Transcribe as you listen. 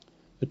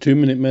A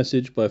 2-minute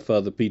message by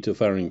Father Peter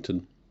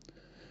Farrington.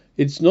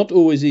 It's not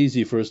always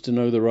easy for us to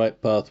know the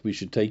right path we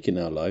should take in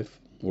our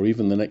life, or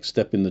even the next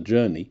step in the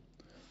journey.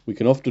 We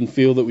can often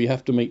feel that we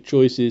have to make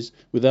choices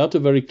without a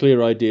very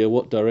clear idea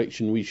what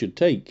direction we should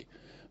take.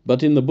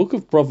 But in the book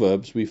of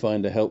Proverbs we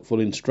find a helpful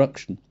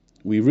instruction.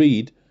 We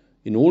read,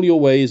 "In all your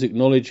ways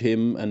acknowledge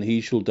him, and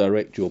he shall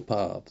direct your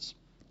paths."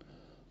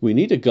 We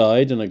need a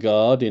guide and a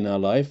guard in our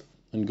life,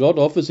 and God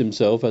offers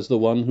himself as the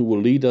one who will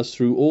lead us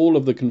through all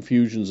of the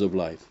confusions of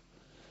life.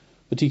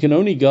 But he can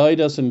only guide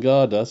us and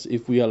guard us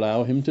if we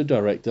allow him to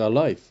direct our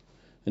life,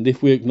 and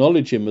if we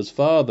acknowledge him as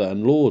Father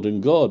and Lord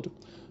and God,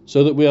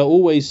 so that we are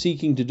always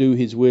seeking to do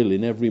his will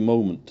in every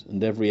moment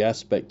and every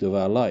aspect of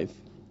our life.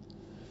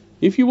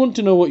 If you want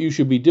to know what you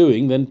should be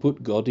doing, then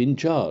put God in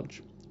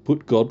charge.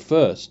 Put God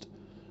first.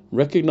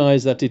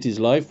 Recognize that it is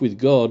life with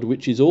God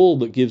which is all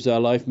that gives our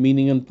life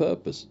meaning and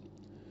purpose.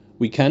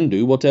 We can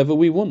do whatever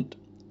we want,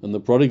 and the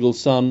prodigal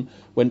son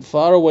went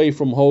far away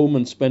from home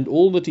and spent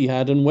all that he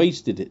had and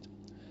wasted it.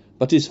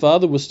 But his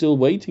father was still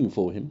waiting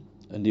for him,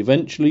 and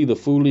eventually the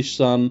foolish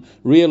son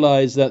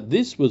realized that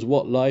this was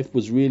what life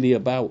was really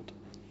about.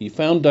 He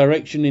found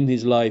direction in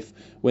his life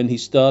when he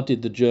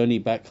started the journey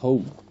back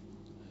home.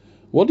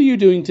 What are you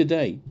doing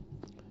today?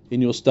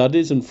 In your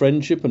studies and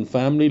friendship and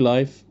family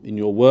life, in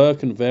your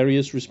work and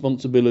various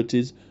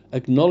responsibilities,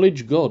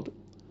 acknowledge God.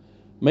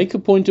 Make a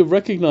point of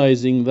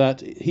recognizing that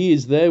he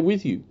is there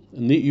with you,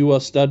 and that you are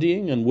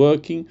studying and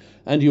working,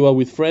 and you are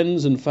with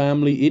friends and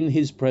family in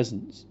his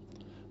presence.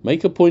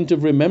 Make a point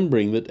of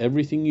remembering that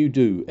everything you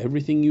do,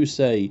 everything you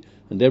say,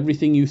 and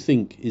everything you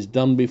think is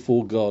done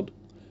before God,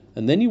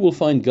 and then you will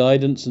find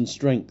guidance and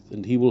strength,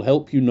 and he will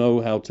help you know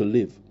how to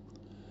live.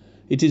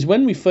 It is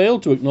when we fail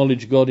to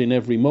acknowledge God in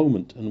every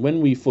moment, and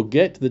when we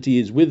forget that he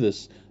is with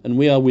us and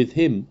we are with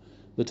him,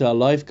 that our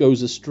life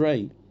goes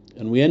astray,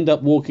 and we end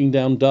up walking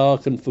down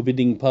dark and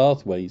forbidding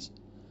pathways.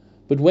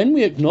 But when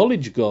we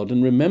acknowledge God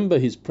and remember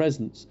his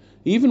presence,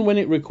 even when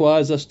it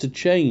requires us to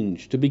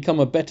change, to become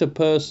a better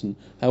person,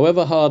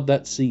 however hard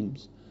that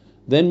seems,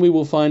 then we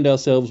will find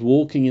ourselves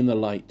walking in the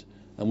light,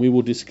 and we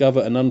will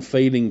discover an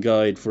unfailing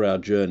guide for our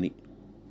journey.